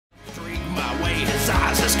his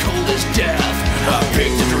eyes as cold as death. I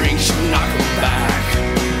picked a drink, she knocked him back.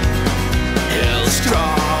 Held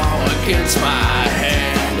straw against my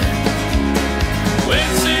hand. When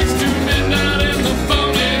 6 to midnight in the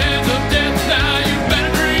phony hands of death, now you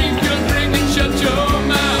better drink your drink and shut your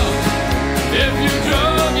mouth. If you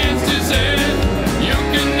draw against his hand, you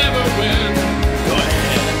can never win. Go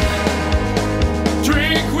ahead,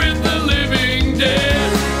 drink with the living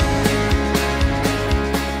dead.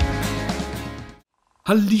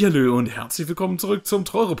 Hallihallo und herzlich willkommen zurück zum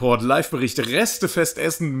Trollreport Live-Bericht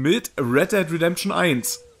Restefestessen mit Red Dead Redemption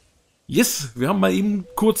 1. Yes, wir haben mal eben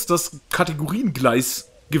kurz das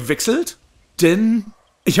Kategoriengleis gewechselt, denn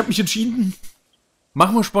ich habe mich entschieden,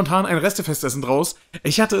 machen wir spontan ein Restefestessen draus.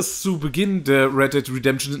 Ich hatte es zu Beginn der Red Dead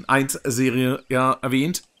Redemption 1 Serie ja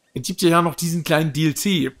erwähnt. Es gibt ja noch diesen kleinen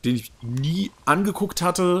DLC, den ich nie angeguckt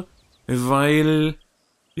hatte, weil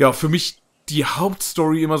ja für mich die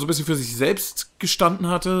Hauptstory immer so ein bisschen für sich selbst gestanden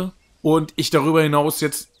hatte und ich darüber hinaus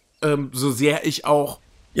jetzt, so sehr ich auch,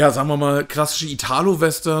 ja, sagen wir mal, klassische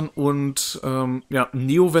Italo-Western und, ja,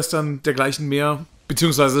 Neo-Western dergleichen mehr,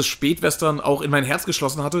 beziehungsweise Spätwestern auch in mein Herz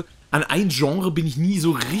geschlossen hatte, an ein Genre bin ich nie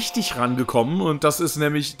so richtig rangekommen und das ist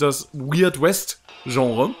nämlich das Weird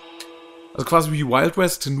West-Genre. Also quasi wie Wild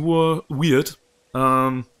West, nur weird.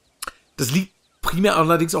 Das liegt primär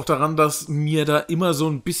allerdings auch daran, dass mir da immer so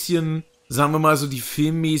ein bisschen, sagen wir mal, so die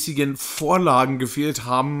filmmäßigen Vorlagen gefehlt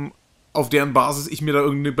haben, auf deren Basis ich mir da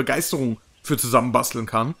irgendeine Begeisterung für zusammenbasteln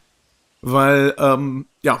kann. Weil,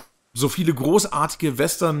 ja, so viele großartige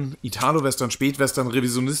Western, Italo-Western, Spätwestern,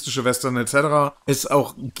 revisionistische Western etc. es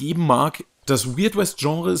auch geben mag, das Weird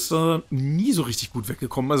West-Genre ist da nie so richtig gut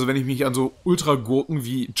weggekommen. Also wenn ich mich an so Ultra-Gurken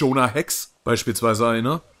wie Jonah Hex beispielsweise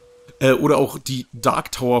erinnere, oder auch die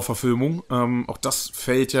Dark Tower-Verfilmung, auch das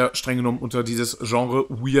fällt ja streng genommen unter dieses Genre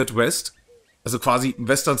Weird West. Also quasi ein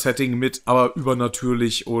Western-Setting mit aber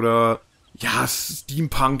übernatürlich oder ja,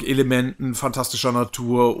 Steampunk-Elementen fantastischer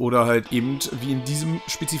Natur oder halt eben, wie in diesem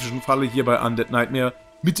spezifischen Falle hier bei Undead Nightmare,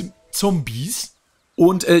 mit Zombies.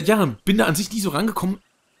 Und ja, bin da an sich nie so rangekommen.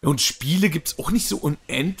 Und Spiele gibt's auch nicht so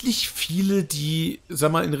unendlich viele, die,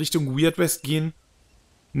 sag mal, in Richtung Weird West gehen.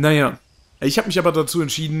 Naja, ich habe mich aber dazu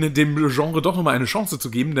entschieden, dem Genre doch nochmal eine Chance zu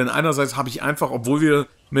geben, denn einerseits habe ich einfach, obwohl wir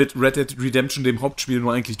mit Red Dead Redemption, dem Hauptspiel,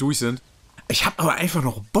 nur eigentlich durch sind, ich habe aber einfach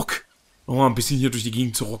noch Bock, noch mal ein bisschen hier durch die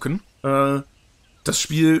Gegend zu rocken. Das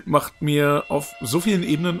Spiel macht mir auf so vielen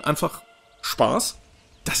Ebenen einfach Spaß,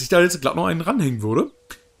 dass ich da jetzt glatt noch einen ranhängen würde.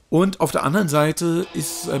 Und auf der anderen Seite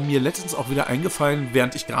ist mir letztens auch wieder eingefallen,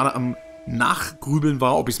 während ich gerade am Nachgrübeln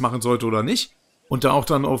war, ob ich es machen sollte oder nicht, und da auch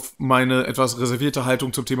dann auf meine etwas reservierte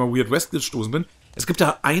Haltung zum Thema Weird West gestoßen bin. Es gibt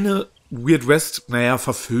da eine Weird West, naja,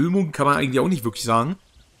 Verfilmung kann man eigentlich auch nicht wirklich sagen,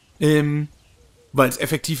 weil es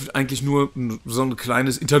effektiv eigentlich nur so ein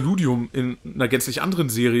kleines Interludium in einer gänzlich anderen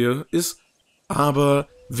Serie ist. Aber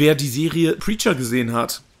wer die Serie Preacher gesehen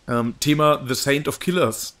hat, Thema The Saint of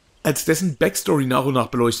Killers, als dessen Backstory nach und nach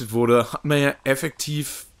beleuchtet wurde, hat man ja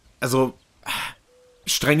effektiv, also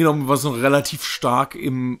streng genommen war es noch relativ stark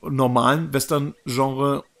im normalen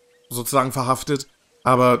Western-Genre sozusagen verhaftet.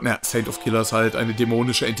 Aber naja, Saint of Killers halt eine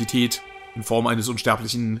dämonische Entität in Form eines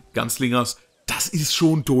unsterblichen Ganzlingers. Das ist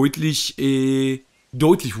schon deutlich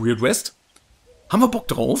Weird West. Haben wir Bock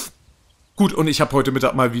drauf? Gut, und ich habe heute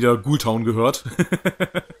Mittag mal wieder Ghoultown gehört.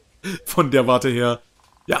 Von der Warte her,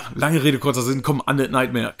 ja, lange Rede, kurzer Sinn, komm, Undead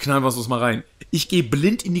Nightmare, knallen wir uns mal rein. Ich gehe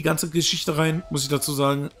blind in die ganze Geschichte rein, muss ich dazu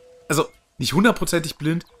sagen. Also, nicht hundertprozentig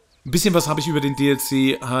blind. Ein bisschen was habe ich über den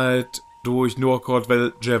DLC halt durch Noah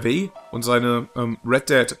Caldwell Gervais und seine Red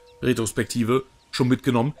Dead Retrospektive schon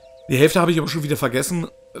mitgenommen. Die Hälfte habe ich aber schon wieder vergessen.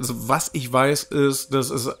 Also was ich weiß, ist, dass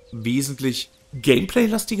es wesentlich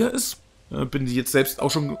Gameplay-lastiger ist. Bin jetzt selbst auch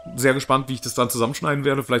schon sehr gespannt, wie ich das dann zusammenschneiden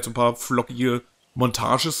werde. Vielleicht so ein paar flockige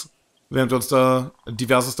Montages, während wir uns da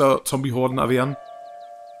diversester Zombie-Horden erwehren.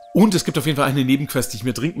 Und es gibt auf jeden Fall eine Nebenquest, die ich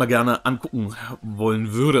mir dringend mal gerne angucken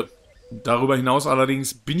wollen würde. Darüber hinaus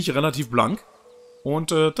allerdings bin ich relativ blank.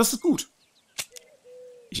 Und das ist gut.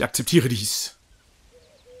 Ich akzeptiere dies.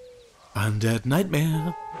 Undead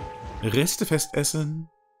Nightmare. Restefestessen.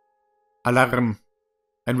 Alarm.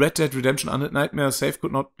 Ein Red Dead Redemption Undead Nightmare Save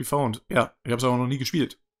could not be found. Ja, ich habe es aber noch nie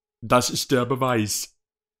gespielt. Das ist der Beweis.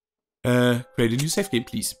 Create a new save game,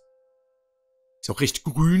 please. Ist auch recht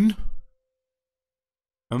grün.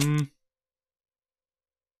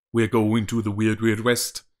 We're going to the Weird Weird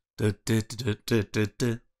West. Oh,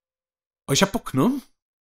 ich hab Bock, ne?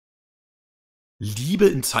 Liebe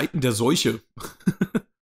in Zeiten der Seuche.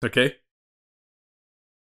 Okay.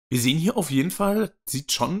 Wir sehen hier auf jeden Fall,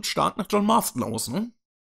 sieht schon stark nach John Marston aus, ne?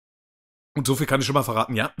 Und so viel kann ich schon mal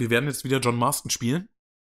verraten. Ja, wir werden jetzt wieder John Marston spielen.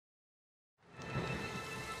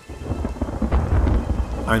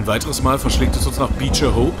 Ein weiteres Mal verschlägt es uns nach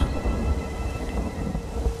Beecher Hope.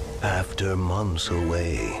 After months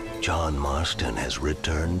away, John Marston has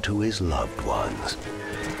returned to his loved ones.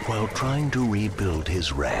 While trying to rebuild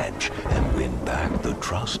his ranch and win back the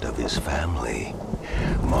trust of his family,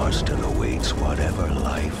 Marston awaits whatever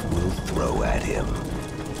life will throw at him.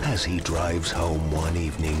 As he drives home one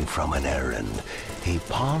evening from an errand, he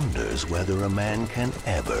ponders whether a man can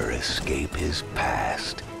ever escape his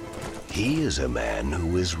past. He is a man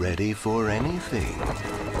who is ready for anything.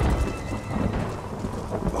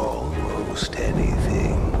 Almost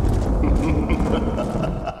anything.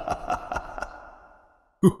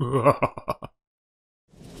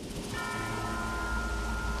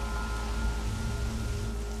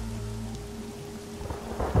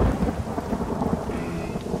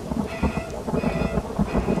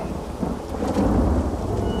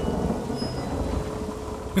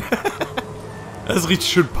 Das ist richtig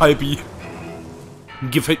schön pulpy.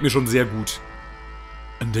 Gefällt mir schon sehr gut.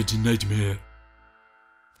 Undead Nightmare.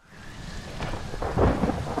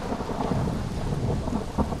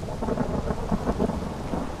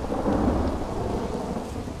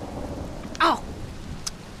 Oh,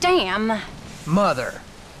 damn. Mother.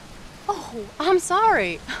 Oh, I'm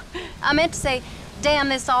sorry. I meant to say, damn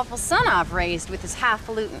this awful son I've raised with his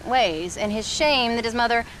highfalutin ways, and his shame that his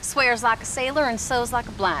mother swears like a sailor and sews like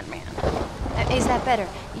a blind man. Is that better,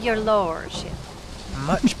 your lordship?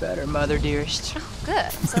 Much better, Mother dearest. Oh, good.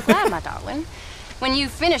 I'm so glad, my darling. When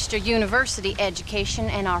you've finished your university education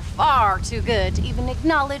and are far too good to even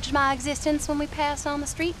acknowledge my existence when we pass on the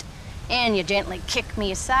street, and you gently kick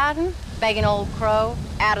me aside and begging old crow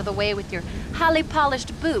out of the way with your highly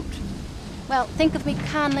polished boot. Well, think of me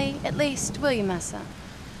kindly, at least, will you, my son?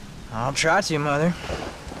 I'll try to, Mother.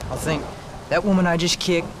 I'll think, that woman I just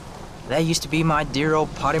kicked, that used to be my dear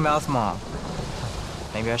old potty-mouthed mom.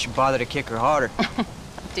 Maybe I should bother to kick her harder.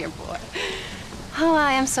 Dear boy. Oh,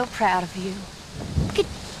 I am so proud of you. Get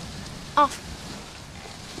off.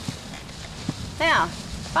 Now,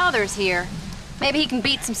 Father's here. Maybe he can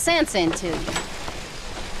beat some sense into you.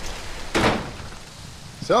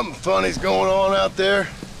 Something funny's going on out there.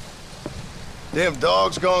 Damn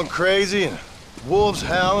dogs gone crazy and wolves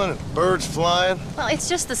howling and birds flying. Well, it's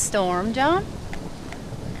just the storm, John.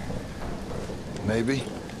 Maybe.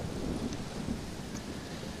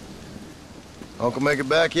 Uncle make it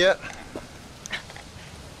back yet?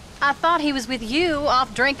 I thought he was with you,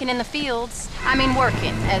 off drinking in the fields. I mean,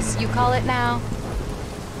 working, as you call it now.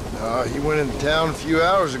 He went into town a few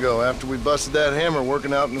hours ago after we busted that hammer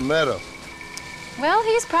working out in the meadow. Well,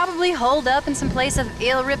 he's probably holed up in some place of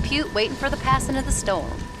ill repute waiting for the passing of the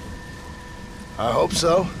storm. I hope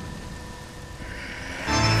so.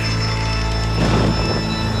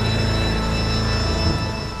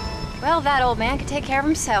 Well, that old man can take care of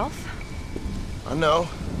himself. I know.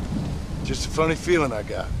 Just a funny feeling I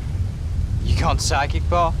got. You gone psychic,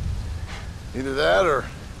 Pa? Either that or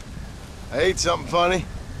I ate something funny.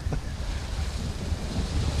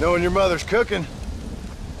 Knowing your mother's cooking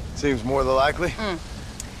seems more than likely.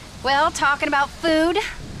 Well, talking about food,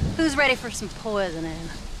 who's ready for some poisoning?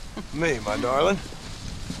 Me, my darling.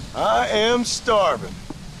 I am starving.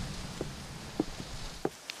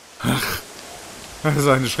 Das ist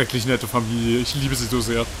eine schrecklich nette Familie. Ich liebe sie so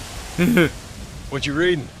sehr. What you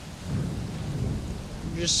reading?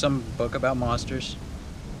 Just some book about monsters.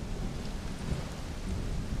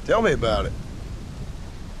 Tell me about it.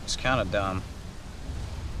 It's kind of dumb.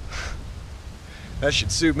 That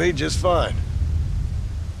should suit me just fine.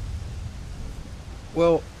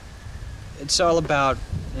 Well, it's all about,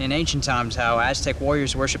 in ancient times, how Aztec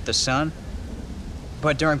warriors worshiped the sun.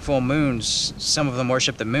 But during full moons, some of them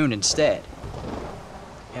worshiped the moon instead.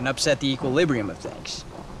 And upset the equilibrium of things.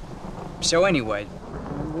 So anyway,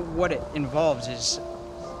 what it involves is,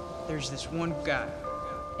 there's this one guy,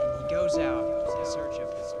 and he goes out in search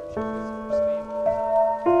of his family.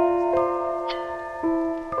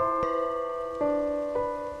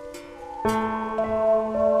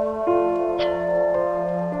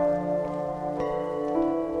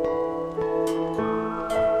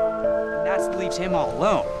 And that leaves him all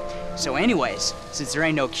alone. So anyways, since there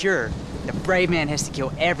ain't no cure, the brave man has to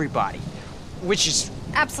kill everybody, which is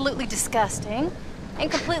Absolutely disgusting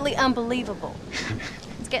and completely unbelievable.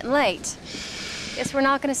 It's getting late. Guess we're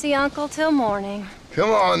not gonna see Uncle till morning. Come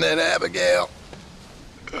on then, Abigail.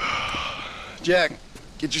 Jack,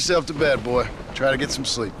 get yourself to bed, boy. Try to get some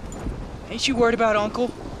sleep. Ain't you worried about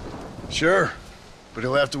Uncle? Sure, but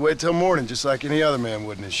he'll have to wait till morning just like any other man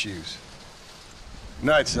would in his shoes.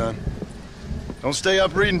 Night, son. Don't stay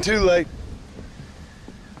up reading too late.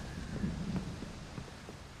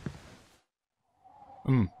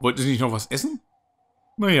 Wollt ihr nicht noch was essen?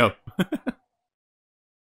 Naja.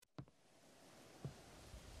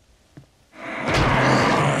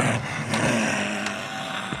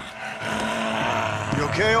 You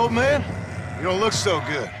okay, old man? You don't look so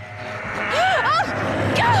good.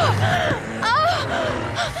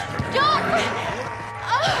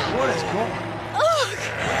 What is going on?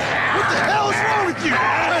 What the hell is wrong with you,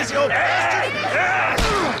 crazy old bastard?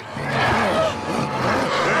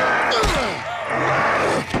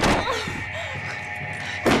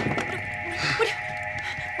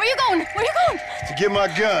 Where you going? Where you going? To get my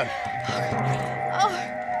gun.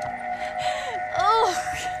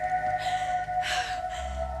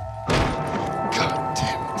 God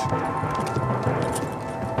damn it.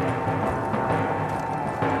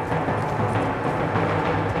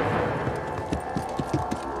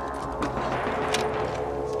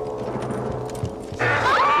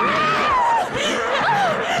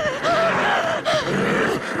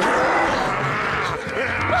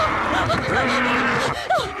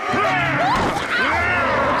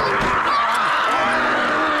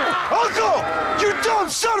 Uncle! You dumb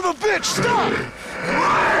son of a bitch! Stop!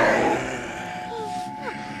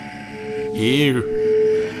 Ew.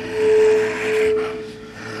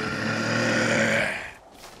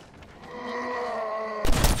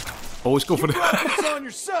 Oh, ich go von der... It's on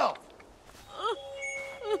yourself!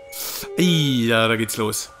 Ja, da geht's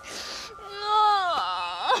los.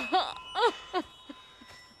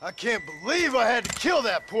 I can't believe I had to kill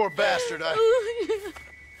that poor bastard.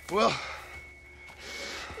 Well...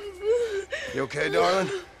 You okay, darling?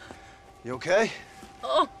 You okay?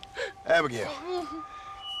 Abigail.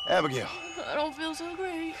 Abigail. I don't feel so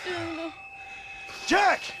great.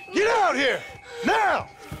 Jack! Get out here! Now!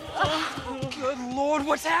 Good Lord,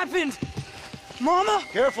 what's happened? Mama?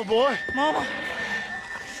 Careful, boy. Mama?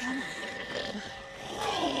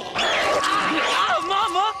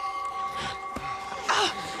 Mama!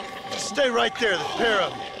 Stay right there, the pair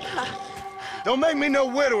of you. Don't make me no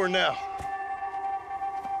widower now.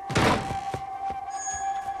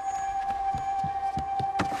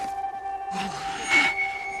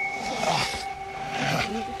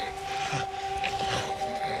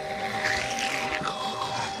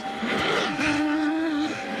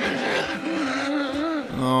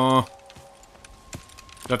 Oh.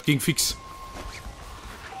 Das ging fix.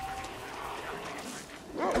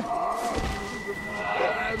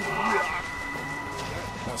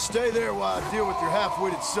 Now stay there while I deal with your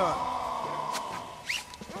half-witted son.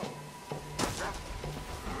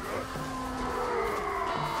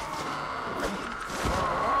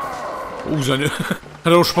 Seine...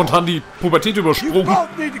 Hat auch spontan die Pubertät You übersprungen.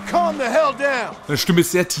 both need to calm the hell down. Seine Stimme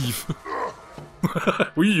ist sehr tief.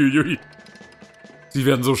 Uiuiui. Sie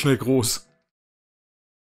werden so schnell groß.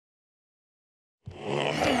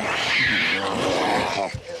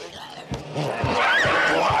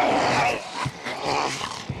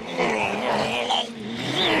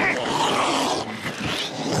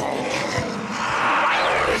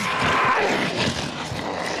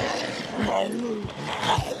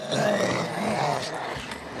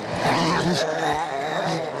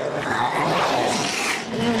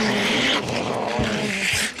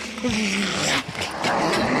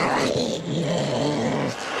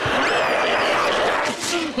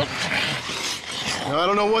 Now, I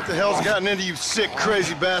don't know what the hell's gotten into you sick,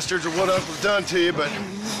 crazy bastards or what Uncle's done to you, but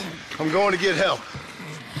I'm going to get help.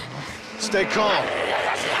 Stay calm.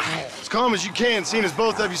 As calm as you can, seeing as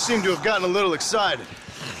both of you seem to have gotten a little excited.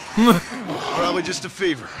 Probably just a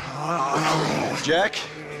fever. Jack,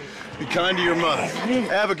 be kind to your mother.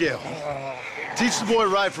 Abigail, teach the boy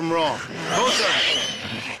right from wrong. Both of you.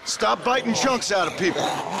 Stop biting chunks out of people.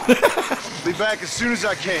 Be back as soon as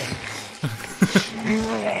I can.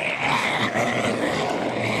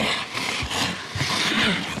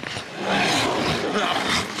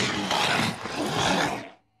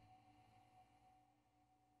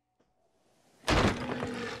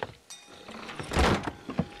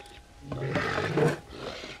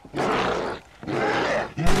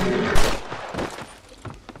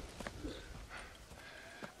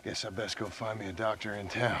 Guess I best go find me a doctor in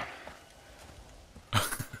town.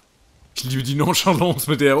 Ich liebe die Nonchalance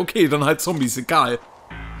mit der. Okay, dann halt Zombies, egal.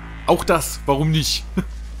 Auch das, warum nicht?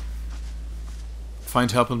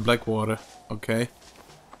 Find help in Blackwater. Okay.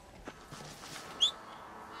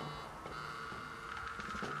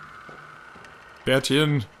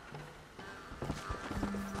 Bärtchen.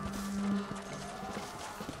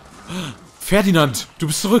 Ferdinand, du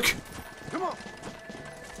bist zurück.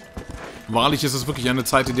 Wahrlich ist es wirklich eine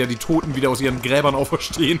Zeit, in der die Toten wieder aus ihren Gräbern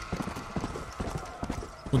auferstehen.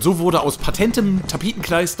 Und so wurde aus patentem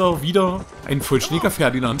Tapetenkleister wieder ein vollständiger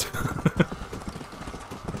Ferdinand.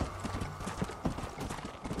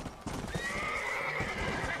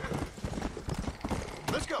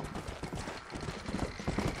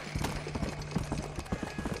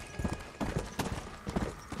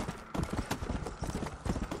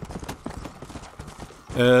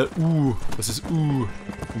 Was ist Im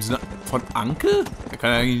Sinne von Anke? Der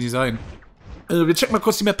kann ja eigentlich nicht sein. Wir checken mal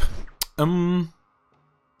kurz die Map.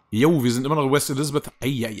 Jo, wir sind immer noch in West Elizabeth.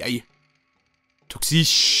 Eieiei.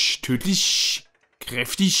 Toxisch, tödlich,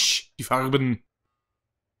 kräftig, die Farben.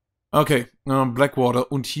 Okay,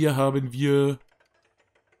 Blackwater. Und hier haben wir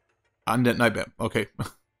Undead Nightmare. Okay.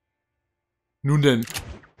 Nun denn.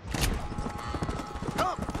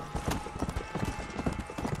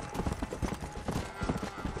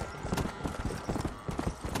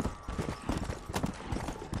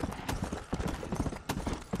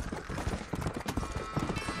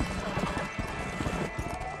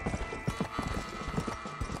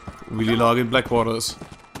 Wie die Lage in Blackwater ist.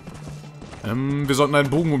 Wir sollten einen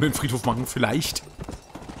Bogen um den Friedhof machen, vielleicht.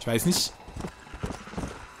 Ich weiß nicht.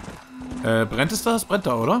 Brennt es das? Brennt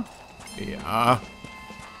da, oder? Ja.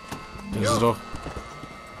 Das ist doch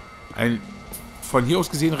ein von hier aus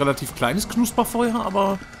gesehen relativ kleines Knusperfeuer,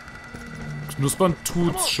 aber knuspern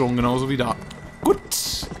tut's schon genauso wie da.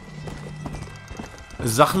 Gut.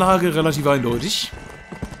 Sachlage relativ eindeutig.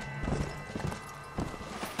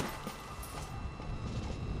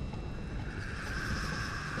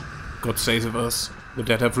 God save us. The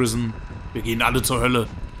dead have risen. Wir gehen alle zur Hölle.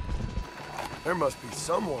 There must be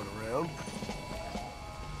someone around.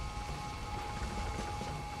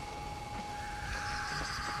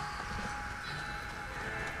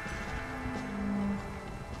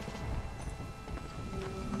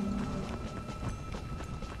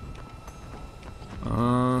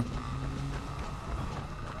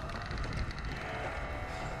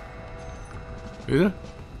 Bitte?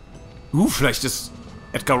 Vielleicht ist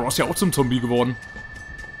Edgar Ross ja auch zum Zombie geworden.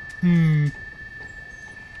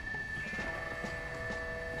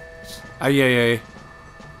 Eieiei.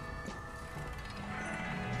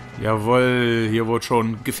 Jawohl, hier wurde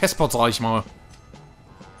schon gefespert, sag ich mal.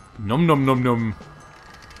 Nom nom nom nom.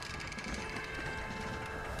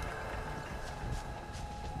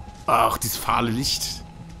 Ach, dieses fahle Licht.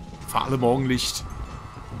 Fahle Morgenlicht.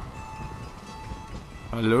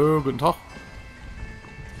 Hallo, guten Tag.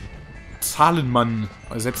 Zahlenmann.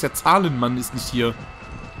 Also selbst der Zahlenmann ist nicht hier.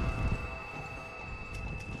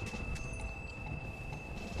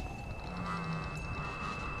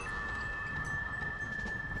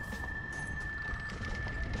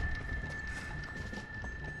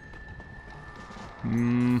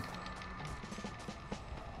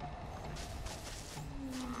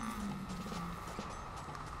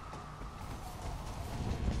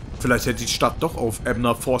 Vielleicht hätte die Stadt doch auf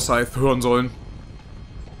Abner Forsyth hören sollen.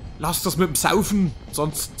 Lass das mit dem Saufen,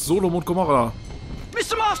 sonst Sodom und Gomorra.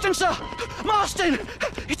 Mr. Marston, sir! Marston!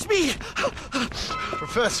 It's me!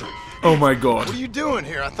 Professor. Oh my God. What are you doing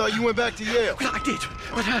here? I thought you went back to Yale. Well, I did,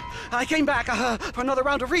 but I came back for another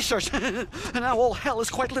round of research, and now all hell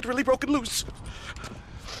is quite literally broken loose.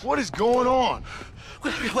 What is going on?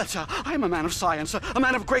 Well, sir, I'm a man of science, a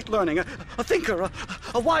man of great learning, a thinker,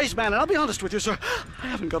 a wise man, and I'll be honest with you, sir, I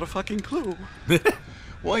haven't got a fucking clue.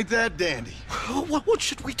 Well, ain't that dandy? What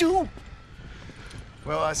should we do?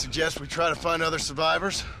 Well, I suggest we try to find other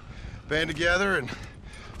survivors, band together, and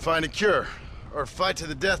find a cure. Or fight to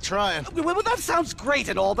the death trying. Well, that sounds great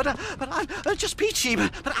and all, but I'm just peachy.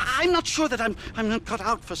 But I'm not sure that I'm not cut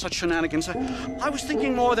out for such shenanigans. I was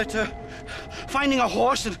thinking more that finding a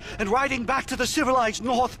horse and riding back to the civilized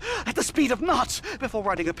north at the speed of knots before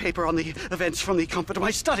writing a paper on the events from the comfort of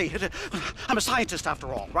my study. I'm a scientist after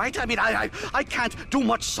all, right? I mean, I can't do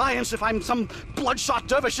much science if I'm some bloodshot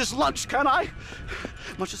dervish's lunch, can I?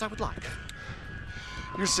 Much as I would like.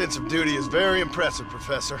 Your sense of duty is very impressive,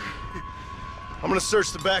 Professor. I'm gonna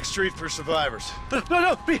search the back street for survivors.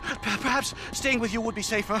 No, perhaps staying with you would be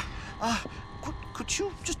safer. Could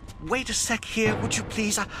you just wait a sec here, would you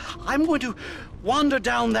please? I'm going to wander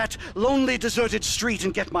down that lonely, deserted street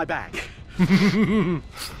and get my bag.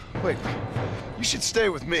 Wait, you should stay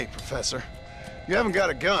with me, Professor. You haven't got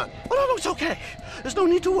a gun. Oh, no, it's okay. There's no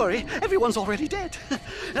need to worry. Everyone's already dead.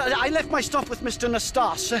 I left my stuff with Mr.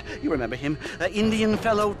 Nastas. You remember him. Indian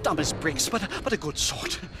fellow, dumb as bricks, but a good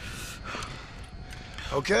sort.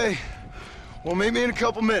 Okay. Well, meet me in a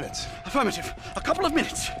couple minutes. Affirmative. A couple of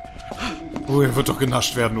minutes. Oh, er wird doch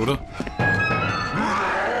genascht werden, oder?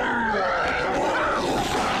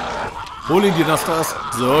 Hol ihn dir das.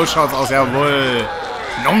 So schaut's aus, jawohl.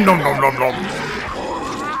 Nom nom nom nom nom.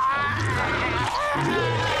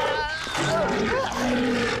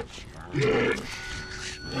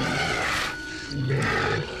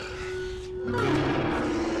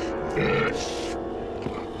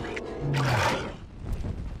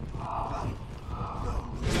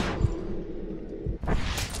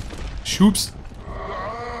 Schubs.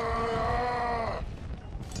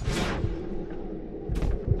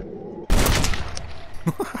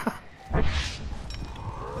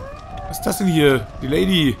 Was ist das denn hier? Die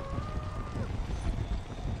Lady.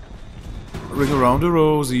 Ring around a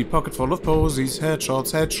rosy, pocket full of posies,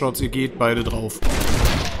 Headshots, Headshots, ihr geht beide drauf.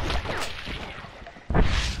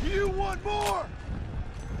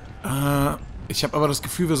 Ich habe aber das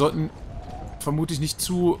Gefühl, wir sollten vermutlich nicht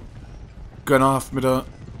zu gönnerhaft mit der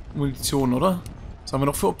Munition, oder? Was haben wir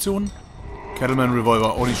noch für Optionen? Cattleman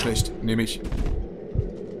Revolver, auch nicht schlecht, nehme ich.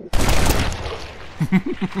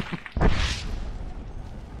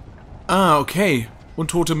 Ah, okay.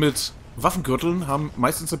 Untote mit Waffengürteln haben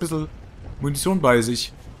meistens ein bisschen Munition bei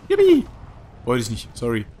sich. Yippie! Wollte ich nicht,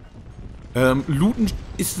 sorry. Looten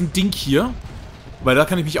ist ein Ding hier. Weil da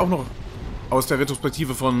kann ich mich auch noch aus der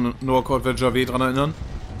Retrospektive von Noah Caldwell Javed dran erinnern.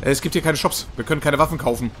 Es gibt hier keine Shops. Wir können keine Waffen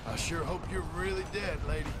kaufen.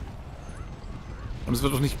 Und es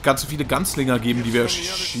wird doch nicht ganz so viele Ganzlinger geben, die wir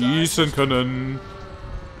schießen können.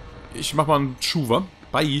 Ich mach mal einen Schuh, wa?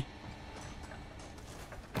 Bye.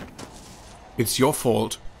 It's your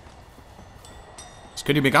fault. Das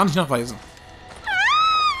könnt ihr mir gar nicht nachweisen.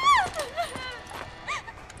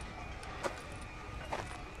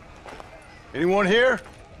 Anyone here?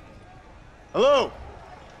 Hello?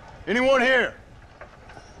 Anyone here?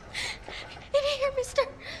 In here, mister.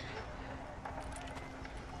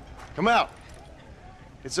 Come out.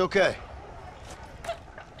 It's okay.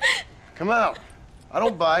 Come out. I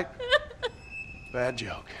don't bite. Bad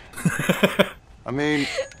joke. I mean,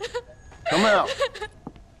 come out.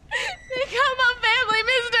 They got my family,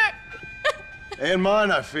 mister. And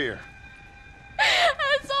mine, I fear.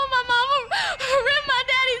 I saw my mama rip my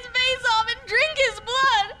daddy's face off and drink his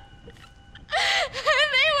blood. And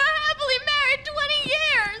they were happily married 20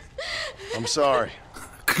 years. I'm sorry.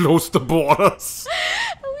 Close the borders.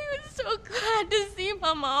 We were so glad to see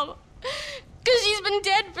my mama. Because she's been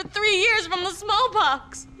dead for 3 years from the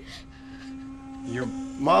smallpox. Your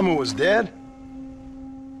mama was dead?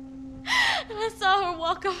 And I saw her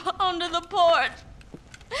walk up onto the porch.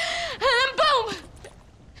 And then boom!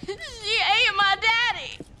 She ate my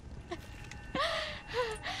daddy.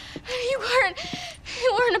 You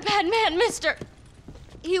weren't a bad man, mister.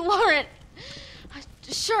 You weren't.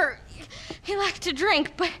 Sure, he liked to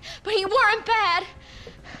drink, but he weren't bad.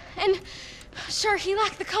 And sure, he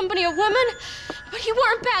liked the company of women, but he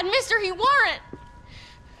weren't bad, mister, he weren't.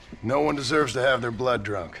 No one deserves to have their blood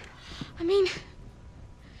drunk. I mean,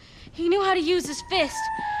 he knew how to use his fist.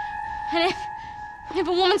 And if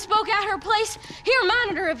a woman spoke out her place, he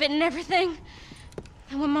reminded her of it and everything.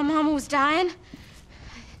 And when my mama was dying,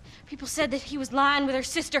 people said that he was lying with her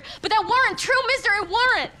sister. But that weren't true, mister, it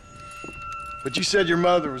weren't. But you said your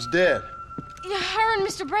mother was dead. Yeah, her and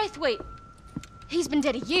Mr. Braithwaite. He's been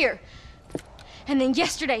dead a year. And then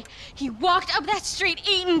yesterday, he walked up that street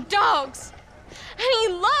eating dogs. And he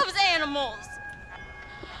loves animals.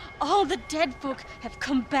 All the dead folk have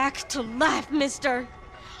come back to life, mister.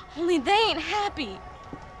 Only they ain't happy.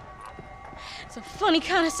 It's a funny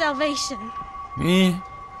kind of salvation.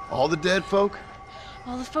 All the dead folk?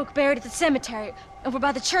 All the folk buried at the cemetery, over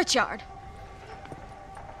by the churchyard.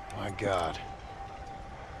 My God.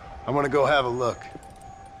 I'm gonna go have a look.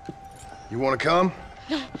 You wanna come?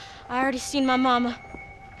 No, I already seen my mama.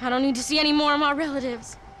 I don't need to see any more of my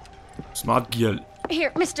relatives. Smart Girl.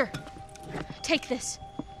 Here, mister. Take this.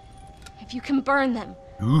 If you can burn them,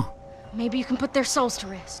 maybe you can put their souls to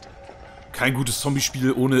rest. Kein gutes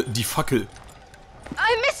Zombie-Spiel ohne die Fackel.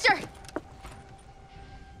 Hey, mister!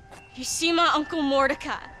 You see my Uncle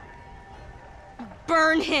Mordecai?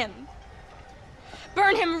 Burn him.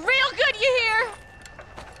 Burn him real good, you hear?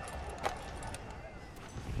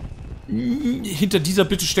 Hinter dieser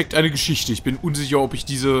Bitte steckt eine Geschichte. Ich bin unsicher, ob ich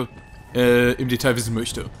diese im Detail wissen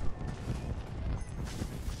möchte.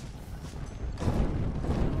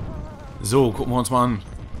 So, gucken wir uns mal an.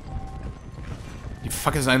 Die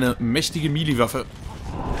Fackel ist eine mächtige Melee-Waffe.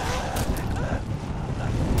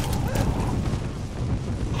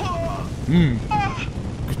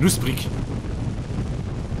 Knusprig.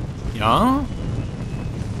 Ja? Kann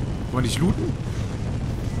man nicht looten?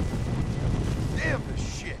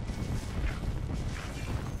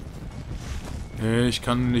 Ich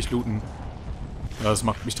kann nicht looten. Ja, das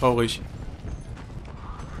macht mich traurig.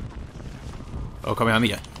 Oh, komm her,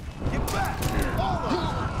 näher.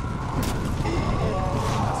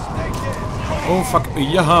 Oh, fuck.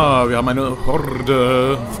 Ja, wir haben eine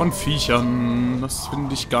Horde von Viechern. Das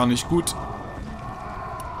finde ich gar nicht gut.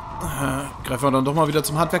 Greifen wir dann doch mal wieder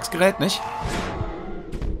zum Handwerksgerät, nicht?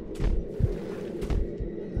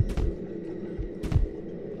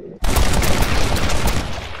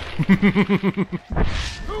 Da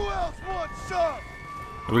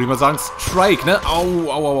würde ich mal sagen, Strike, ne? Au,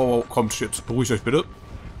 au, au, au. Kommt jetzt, beruhigt euch bitte.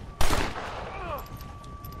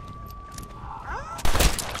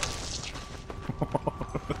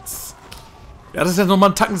 Ja, das ist ja nochmal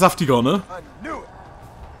ein Tacken saftiger, ne?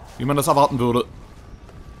 Wie man das erwarten würde.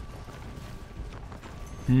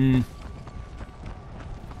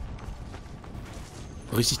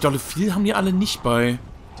 Richtig dolle viel haben die alle nicht bei.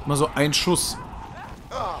 Immer so ein Schuss.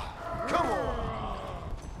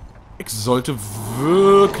 Ich sollte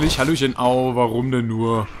wirklich... Hallöchen, au, warum denn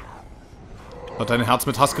nur? Hat dein Herz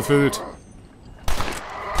mit Hass gefüllt.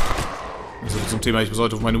 Also zum Thema, ich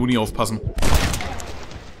sollte auf meine Uni aufpassen.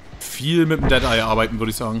 Viel mit dem Dead Eye arbeiten, würde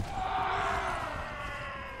ich sagen.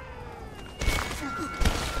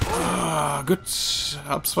 Ah, gut,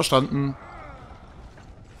 hab's verstanden.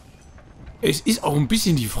 Es ist auch ein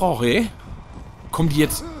bisschen die Frage, kommen die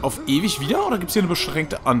jetzt auf ewig wieder oder gibt es hier eine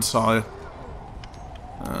beschränkte Anzahl?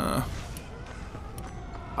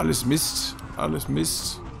 Alles Mist, alles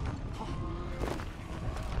Mist.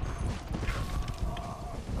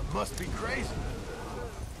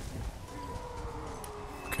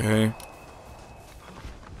 Okay.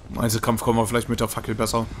 Im Einzelkampf kommen wir vielleicht mit der Fackel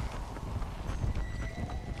besser.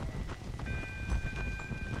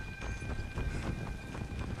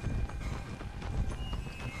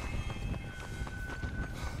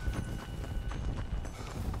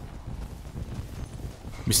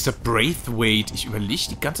 Mr. Braithwaite. Ich überlege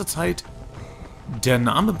die ganze Zeit. Der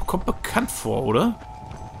Name kommt bekannt vor, oder?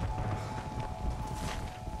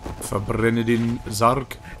 Verbrenne den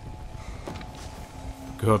Sarg.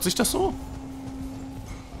 Gehört sich das so?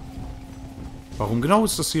 Warum genau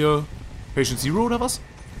ist das hier? Patient Zero oder was?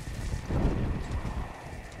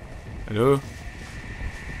 Hallo?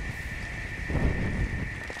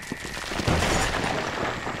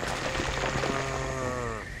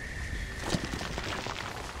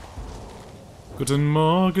 Guten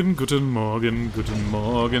Morgen, guten Morgen, guten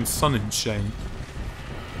Morgen, Sonnenschein.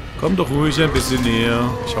 Komm doch ruhig ein bisschen näher.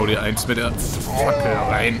 Ich hau dir eins mit der Fackel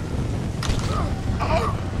rein.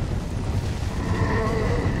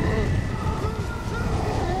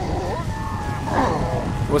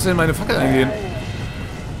 Wo ist denn meine Fackel eingehen?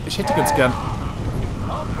 Ich hätte ganz gern.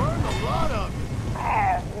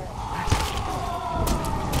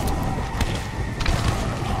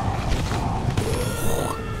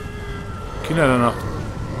 Kinder der Nacht.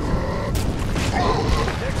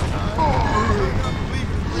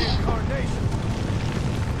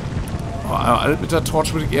 Oh, aber mit der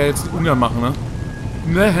Torch würde ich eher jetzt ungern machen, ne?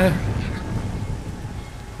 Nee.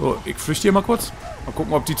 So, ich flüchte hier mal kurz. Mal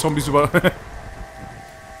gucken, ob die Zombies über...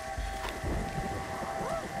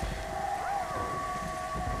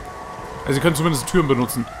 Also, sie können zumindest Türen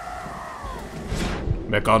benutzen.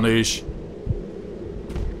 Mehr gar nicht.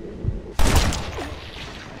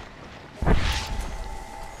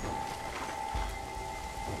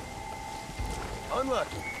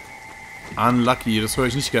 Unlucky, das höre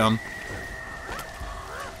ich nicht gern.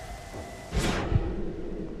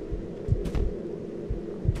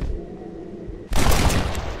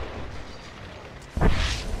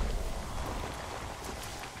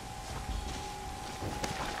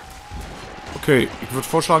 Okay, ich würde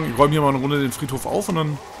vorschlagen, ich räume hier mal eine Runde den Friedhof auf und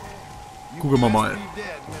dann gucken wir mal,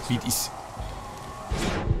 wie es ist.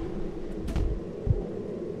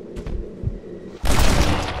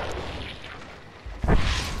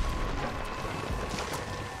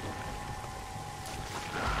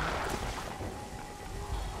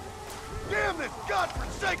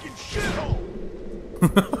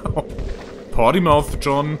 Partymouth,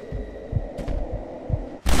 John.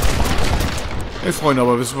 Ey, Freunde,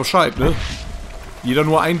 aber wisst ihr Bescheid, ne? Jeder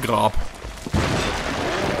nur ein Grab.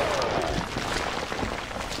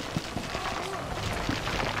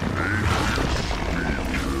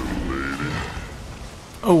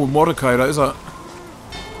 Oh, Mordecai, da ist er.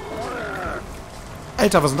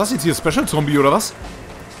 Alter, was ist denn das jetzt hier? Special Zombie oder was?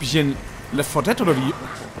 Bin ich hier in Left 4 Dead oder wie?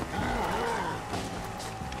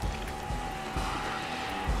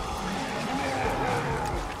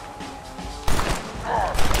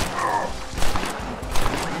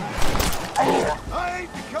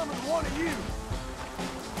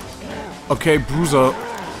 Okay, Bruiser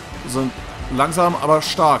sind langsam, aber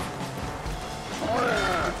stark.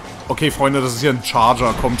 Okay, Freunde, das ist hier ein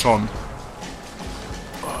Charger. Kommt schon.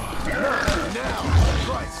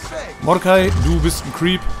 Mordecai, du bist ein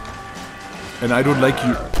Creep. And I don't like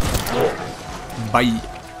you. Bye.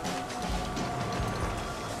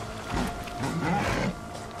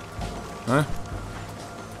 Ne?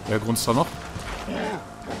 Wer grunzt da noch?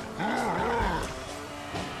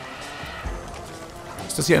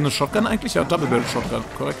 Ist das hier eine Shotgun eigentlich? Ja, Double Barrel Shotgun,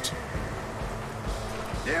 korrekt.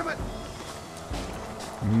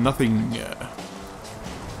 Nothing.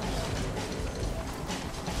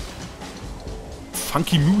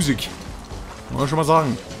 Funky Music. Muss man schon mal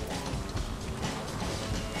sagen.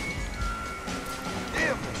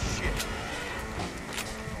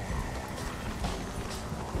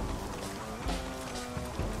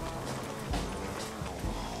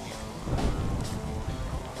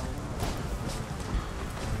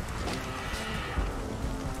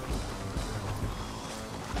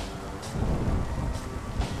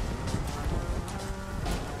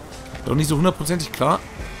 Doch nicht so hundertprozentig klar,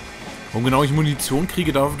 warum genau ich Munition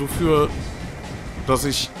kriege dafür, dass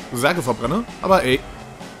ich Särge verbrenne. Aber ey.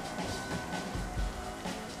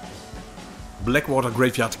 Blackwater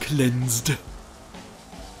Graveyard cleansed.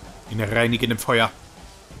 In reinigendem Feuer.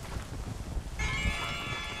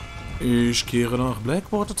 Ich kehre nach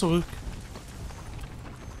Blackwater zurück.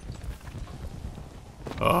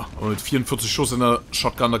 Ah, und mit 44 Schuss in der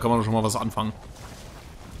Shotgun, da kann man schon mal was anfangen.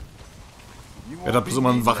 Er hat bloß immer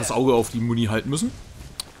ein waches Auge auf die Muni halten müssen.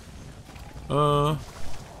 Dann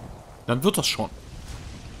wird das schon.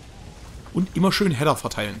 Und immer schön Header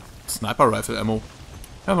verteilen. Sniper Rifle Ammo.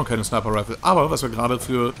 Wir haben noch keine Sniper Rifle. Aber was wir gerade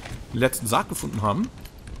für den letzten Sarg gefunden haben.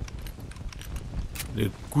 Eine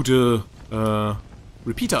gute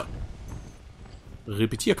Repeater.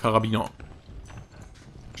 Repetierkarabiner.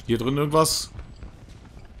 Steht hier drin irgendwas?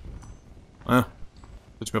 Hätte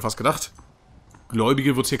ich mir fast gedacht.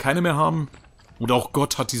 Gläubige wird es hier keine mehr haben. Und auch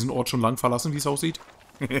Gott hat diesen Ort schon lang verlassen, wie es aussieht.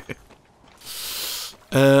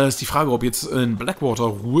 Ist die Frage, ob jetzt in Blackwater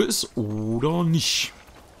Ruhe ist oder nicht.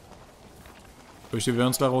 Ich fürchte, wir werden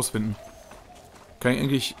es da rausfinden. Kann ich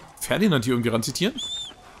eigentlich Ferdinand hier irgendwie ranzitieren?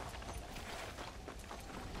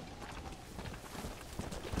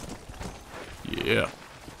 Yeah.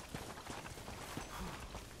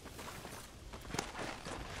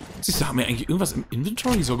 Siehst du, haben wir eigentlich irgendwas im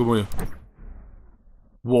Inventory, so Gemäuer?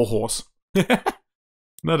 Warhorse.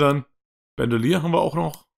 Na dann. Bandolier haben wir auch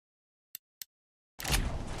noch.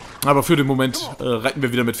 Aber für den Moment reiten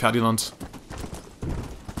wir wieder mit Ferdinand.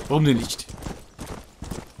 Warum denn nicht?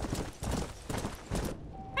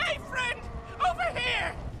 Hey, friend! Over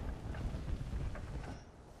here!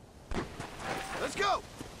 Let's go!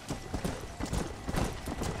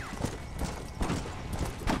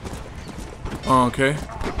 Okay.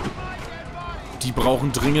 Die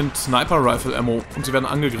brauchen dringend Sniper Rifle Ammo und sie werden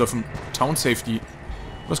angegriffen. Town Safety.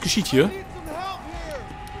 Was geschieht hier?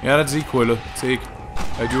 Ja, das ist die Keule. Sehe ich.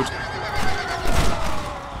 Hey, Dude.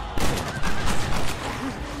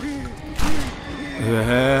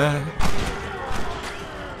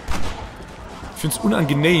 Ich finde es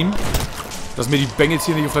unangenehm, dass mir die Bengels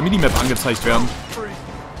hier nicht auf der Minimap angezeigt werden.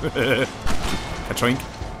 Katschink.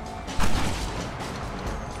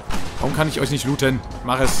 Warum kann ich euch nicht looten?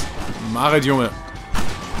 Mach es. Mach es, Junge.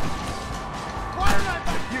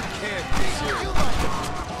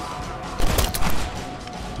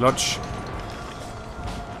 Lodge.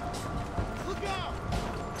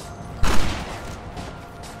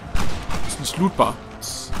 Ist nicht lootbar.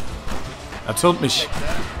 Das erzürnt mich.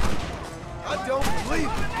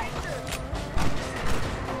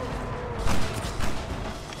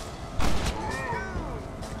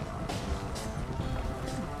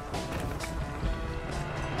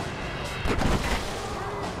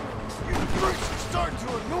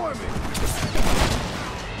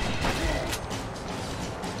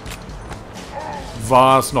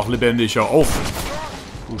 Was noch lebendiger auf,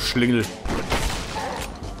 du Schlingel.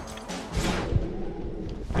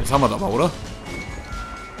 Jetzt haben wir es aber, oder?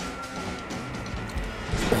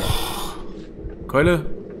 Oh. Keule,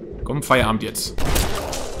 komm, Feierabend jetzt.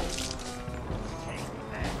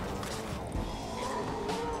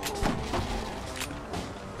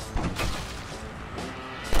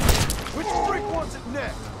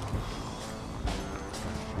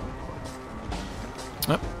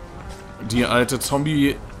 Ja. Die alte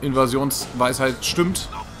Zombie-Invasionsweisheit stimmt.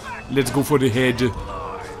 Let's go for the head.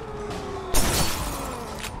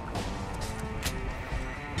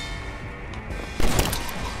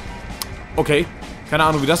 Okay. Keine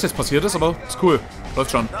Ahnung, wie das jetzt passiert ist, aber ist cool.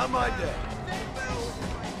 Läuft schon.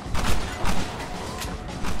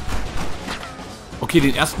 Okay,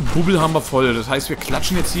 den ersten Bubbel haben wir voll. Das heißt, wir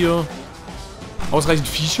klatschen jetzt hier ausreichend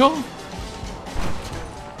Viecher.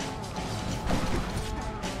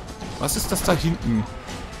 Was ist das da hinten?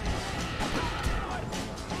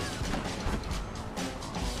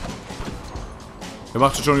 Ihr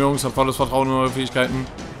macht es schon, Jungs. Habt volles Vertrauen in eure Fähigkeiten.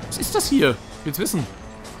 Was ist das hier? Ich will's wissen.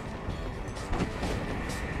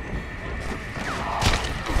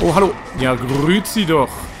 Oh, hallo. Ja, grüezi doch.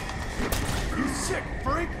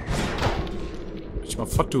 Ich mal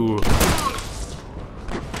fort, du.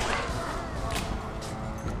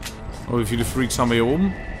 Oh, wie viele Freaks haben wir hier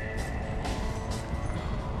oben?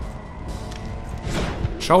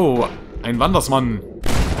 Schau, ein Wandersmann.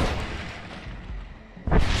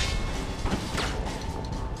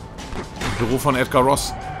 Büro von Edgar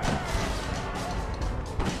Ross.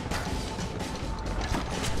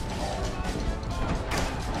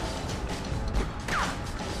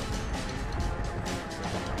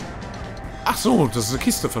 Ach so, das ist eine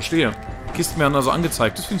Kiste, verstehe. Kisten werden also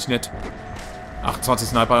angezeigt, das finde ich nett. 28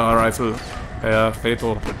 Sniper Rifle.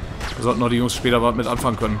 Perfetto. Wir sollten noch die Jungs später mit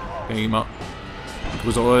anfangen können. Denke ich mal. Ich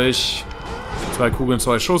grüße euch. 2 Kugeln,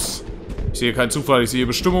 2 Schuss. Ich sehe keinen Zufall, ich sehe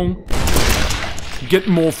Bestimmung. Get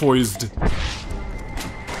morphoised.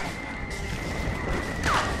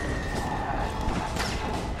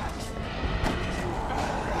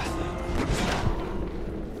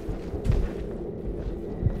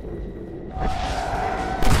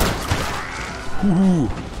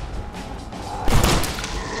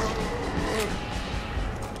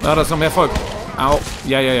 Ah, da ist noch mehr Volk. Au.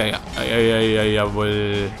 Ja,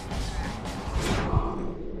 jawohl.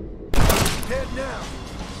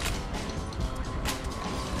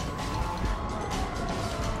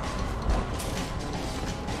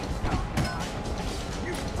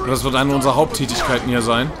 Das wird eine unserer Haupttätigkeiten hier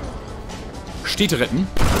sein. Städte retten.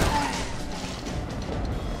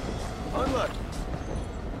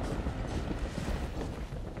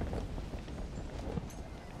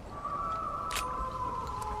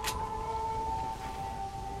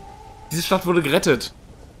 Diese Stadt wurde gerettet.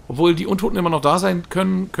 Obwohl die Untoten immer noch da sein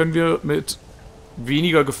können, können wir mit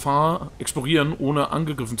weniger Gefahr explorieren, ohne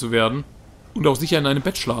angegriffen zu werden. Und auch sicher in einem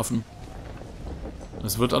Bett schlafen.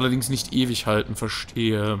 Das wird allerdings nicht ewig halten,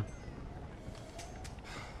 verstehe.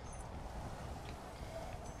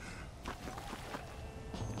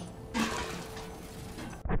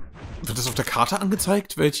 Wird das auf der Karte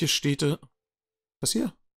angezeigt? Welche Städte? Das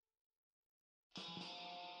hier?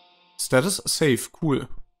 Status safe, cool.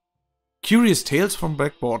 Curious Tales from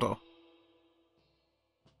Backwater.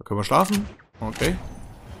 Da können wir schlafen. Okay.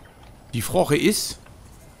 Die Frage ist...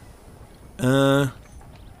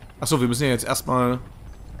 Achso, wir müssen ja jetzt erstmal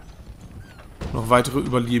noch weitere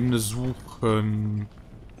Überlebende suchen.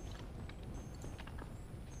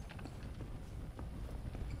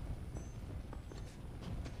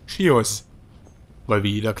 Chios. Weil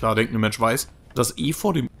wie jeder klar denkende Mensch weiß, dass E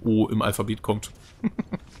vor dem O im Alphabet kommt.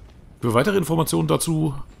 Für weitere Informationen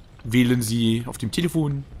dazu wählen Sie auf dem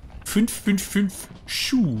Telefon 555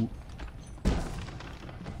 Schuh.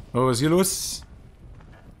 Oh, was ist hier los?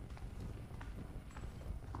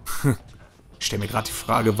 Ich stelle mir gerade die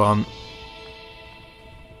Frage, waren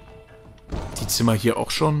die Zimmer hier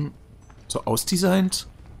auch schon so ausdesignt?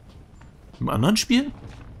 Im anderen Spiel?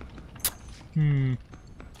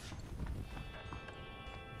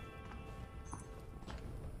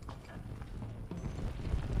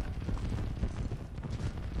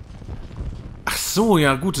 Ach so,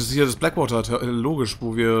 ja gut, das ist hier das Blackwater, logisch,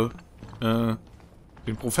 wo wir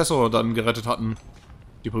den Professor dann gerettet hatten.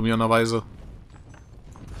 Deprimierenderweise.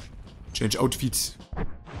 Change Outfits.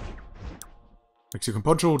 Mexican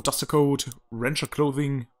Poncho, Duster Coat, Rancher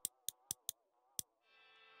Clothing.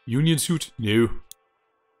 Union Suit? No.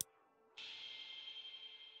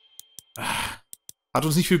 Hat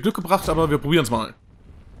uns nicht viel Glück gebracht, aber wir probieren es mal.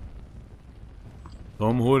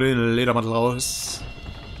 Komm, hol den Ledermantel raus.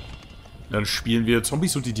 Dann spielen wir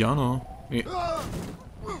Zombies und Indianer. Nee.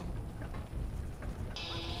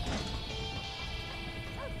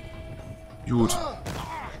 Gut.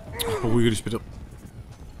 Beruhige dich bitte.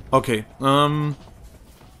 Okay,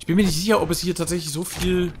 ich bin mir nicht sicher, ob es hier tatsächlich so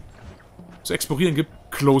viel zu explorieren gibt.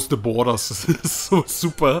 Close the borders. Das ist so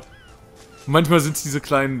super. Manchmal sind es diese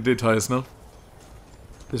kleinen Details, ne?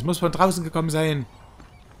 Das muss von draußen gekommen sein.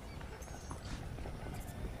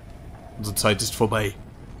 Unsere Zeit ist vorbei.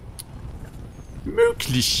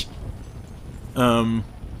 Möglich. Ich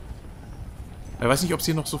weiß nicht, ob es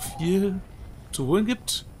hier noch so viel zu holen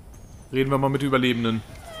gibt. Reden wir mal mit Überlebenden.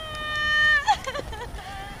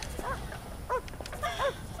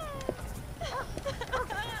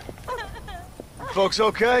 Folks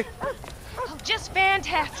okay? Oh, just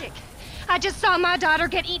fantastic. I just saw my daughter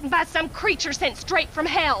get eaten by some creature sent straight from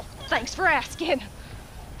hell. Thanks for asking.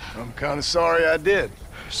 I'm kind of sorry I did.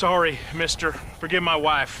 Sorry, mister. Forgive my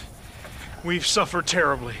wife. We've suffered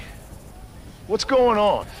terribly. What's going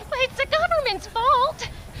on? Well, it's the government's fault.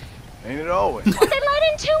 Ain't it always? Well, they let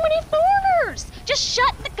in too many foreigners. Just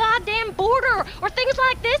shut the goddamn border, or things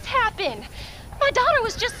like this happen. My daughter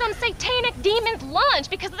was just some satanic demon's lunch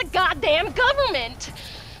because of the goddamn government.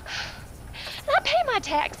 And I pay my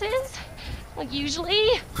taxes. Well,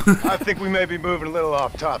 usually. I think we may be moving a little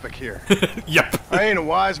off topic here. Yep. I ain't a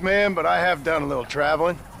wise man, but I have done a little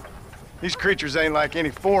traveling. These creatures ain't like any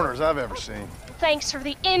foreigners I've ever seen. Thanks for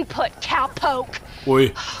the input, cowpoke.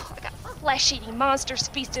 Oi. I got flesh-eating monsters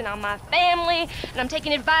feasting on my family, and I'm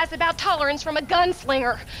taking advice about tolerance from a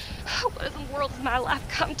gunslinger. What in the world has my life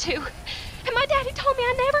come to? And my daddy told me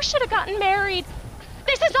I never should have gotten married.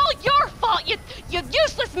 This is all your fault, you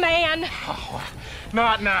useless man! Oh,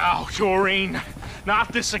 not now, Doreen.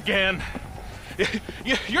 Not this again.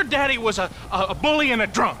 Your daddy was a bully and a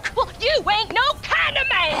drunk. Well, You ain't no kind of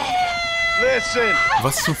man! Listen,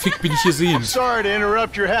 Was zum Fick bin ich hier sehen? sorry to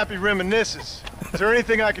interrupt your happy reminiscences. Is there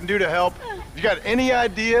anything I can do to help? You got any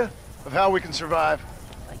idea of how we can survive?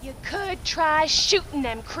 But you could try shooting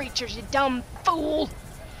them creatures, you dumb fool.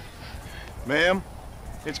 Ma'am,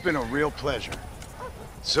 it's been a real pleasure.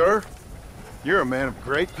 Sir, you're a man of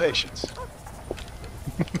great patience.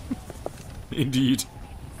 Indeed.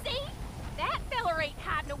 See? That feller ain't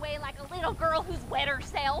hiding away like a little girl who's wet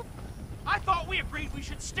herself. I thought we agreed we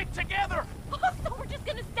should stick together. So we're just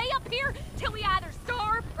gonna stay up here till we either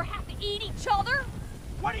starve or have to eat each other?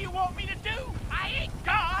 What do you want me to do? I ain't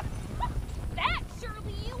God. That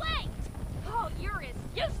surely you ain't. Oh, you're as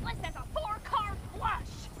useless as a 4-card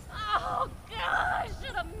flush. Oh, God, I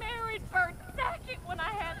should have married Bert Sackett when I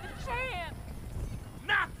had the chance.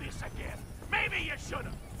 Not this again. Maybe you should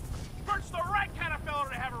have. Bert's the right kind of fella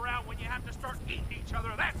to have around when you have to start eating each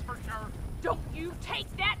other, that's for sure. Don't you take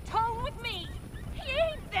that tone with me. He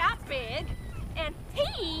ain't that big. And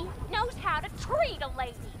he knows how to treat a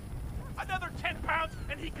lady. Another 10 pounds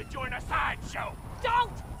and he could join a sideshow.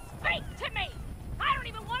 Don't speak to me. I don't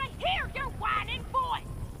even want to hear your whining voice.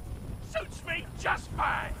 Suits me just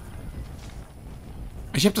fine.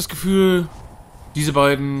 Ich habe das Gefühl, diese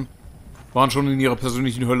beiden waren schon in ihrer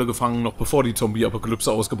persönlichen Hölle gefangen, noch bevor die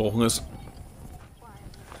Zombie-Apokalypse ausgebrochen ist.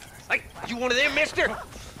 Hey, you one of them, mister?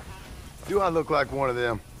 Do I look like one of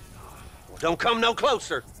them? Well, don't come no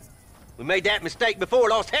closer. We made that mistake before,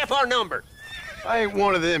 lost half our number. I ain't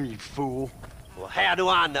one of them, you fool. Well, how do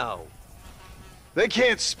I know? They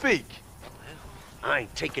can't speak. I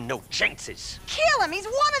ain't taking no chances. Kill him! He's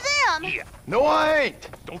one of them! Yeah. No, I ain't.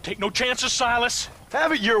 Don't take no chances, Silas.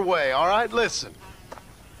 Have it your way, all right? Listen.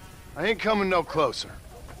 I ain't coming no closer.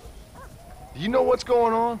 Do you know what's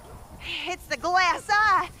going on? It's the glass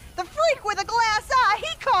eye. The freak with a glass eye.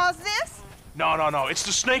 He caused this. No. It's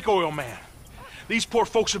the snake oil man. These poor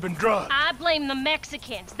folks have been drugged. I blame the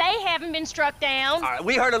Mexicans. They haven't been struck down. All right,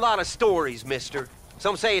 we heard a lot of stories, mister.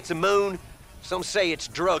 Some say it's a moon, some say it's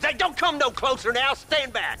drugs. Hey, don't come no closer now.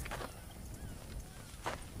 Stand back.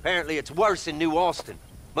 Apparently it's worse in New Austin.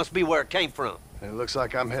 Must be where it came from. It looks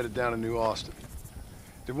like I'm headed down to New Austin.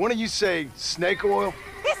 Did one of you say snake oil?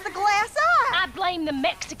 It's the glass eye. I blame the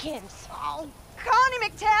Mexicans. Oh, Connie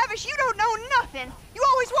McTavish, you don't know nothing. You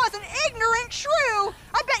always was an ignorant shrew.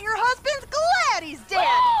 I bet your husband's glad he's dead.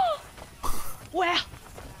 Well,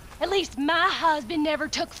 at least my husband never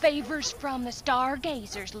took favors from the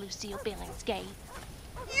stargazers Lucille Billings gave.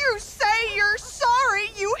 You say you're sorry,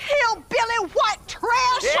 you hillbilly white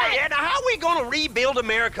trash! Yeah, now how are we gonna rebuild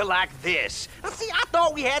America like this? Now, see, I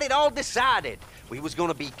thought we had it all decided. We was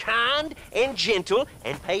gonna be kind and gentle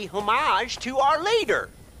and pay homage to our leader,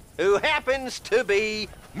 who happens to be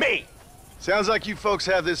me. Sounds like you folks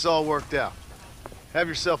have this all worked out. Have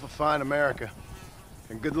yourself a fine America.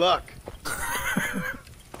 And good luck.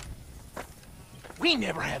 We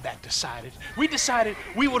never had that decided. We decided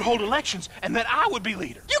we would hold elections and that I would be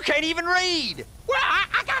leader. You can't even read. Well,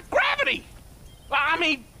 I got gravity. I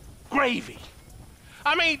mean, gravy.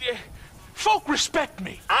 I mean, folk respect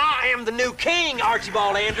me. I am the new king,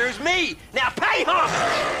 Archibald Andrews, me. Now pay homage.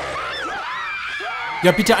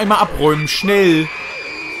 Ja, bitte einmal abräumen, schnell.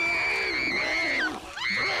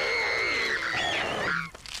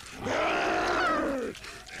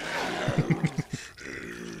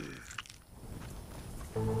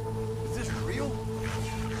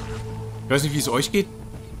 Ich weiß nicht, wie es euch geht.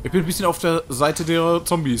 Ich bin ein bisschen auf der Seite der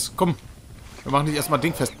Zombies. Komm, wir machen dich erstmal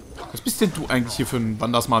dingfest. Was bist denn du eigentlich hier für ein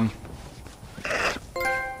Wandersmann?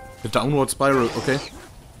 Der Downward Spiral, okay.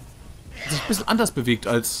 Hat sich ein bisschen anders bewegt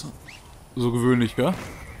als so gewöhnlich, gell?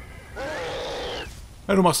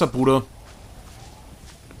 Ja, du machst das, Bruder.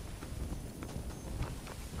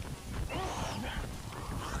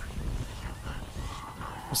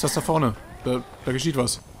 Was ist das da vorne? Da geschieht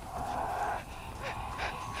was.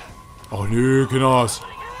 Oh nö, Kinders.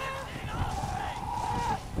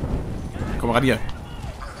 Komm ran hier.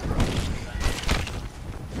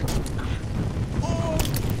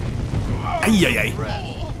 Eieiei.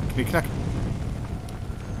 Knick, knack.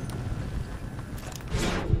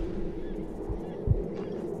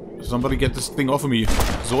 Somebody get this thing off of me.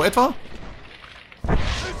 So etwa?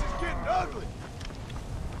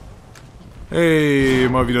 Hey,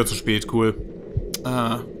 mal wieder zu spät, cool.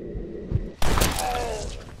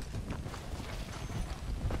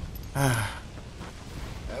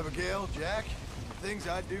 Abigail, Jack, the things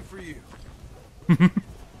I'd do for you.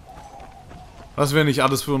 Was wir nicht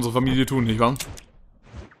alles für unsere Familie tun, nicht wahr?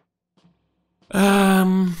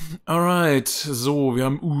 Alright. So, wir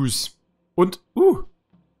haben Us. Und,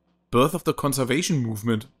 Birth of the Conservation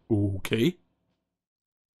Movement. Okay.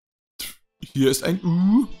 Hier ist ein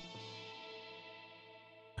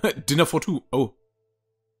Dinner for Two. Oh.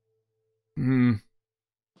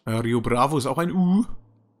 Rio Bravo ist auch ein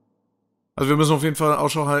Also wir müssen auf jeden Fall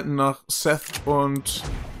Ausschau halten nach Seth und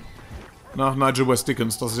nach Nigel West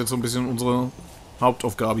Dickens. Das ist jetzt so ein bisschen unsere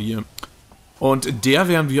Hauptaufgabe hier. Und der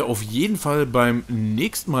werden wir auf jeden Fall beim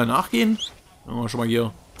nächsten Mal nachgehen. Schon mal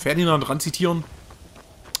hier Ferdinand ran zitieren.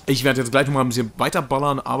 Ich werde jetzt gleich noch mal ein bisschen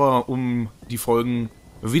weiterballern, aber um die Folgen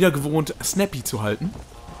wieder gewohnt snappy zu halten,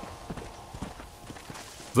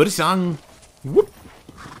 würde ich sagen,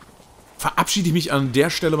 verabschiede ich mich an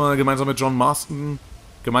der Stelle mal gemeinsam mit John Marston,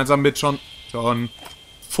 gemeinsam mit John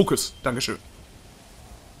Focus. Dankeschön.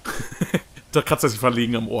 Da kratzt er sich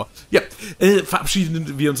verlegen am Ohr. Ja,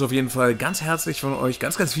 verabschieden wir uns auf jeden Fall ganz herzlich von euch.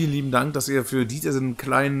 Ganz, ganz vielen lieben Dank, dass ihr für diesen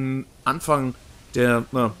kleinen Anfang der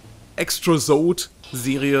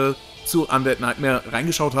Extra-Sode-Serie zu Undead Nightmare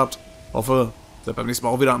reingeschaut habt. Hoffe, seid beim nächsten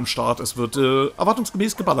Mal auch wieder am Start. Es wird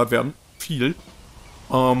erwartungsgemäß geballert werden. Viel.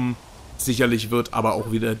 Sicherlich wird aber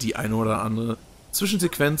auch wieder die eine oder andere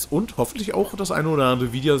Zwischensequenz und hoffentlich auch das eine oder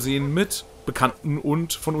andere Wiedersehen mit bekannten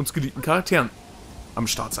und von uns geliebten Charakteren am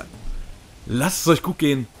Start sein. Lasst es euch gut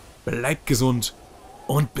gehen, bleibt gesund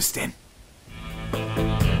und bis denn.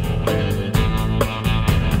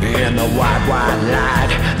 In the white, white light,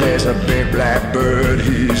 there's a big black bird,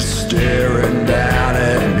 he's staring down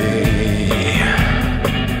at me.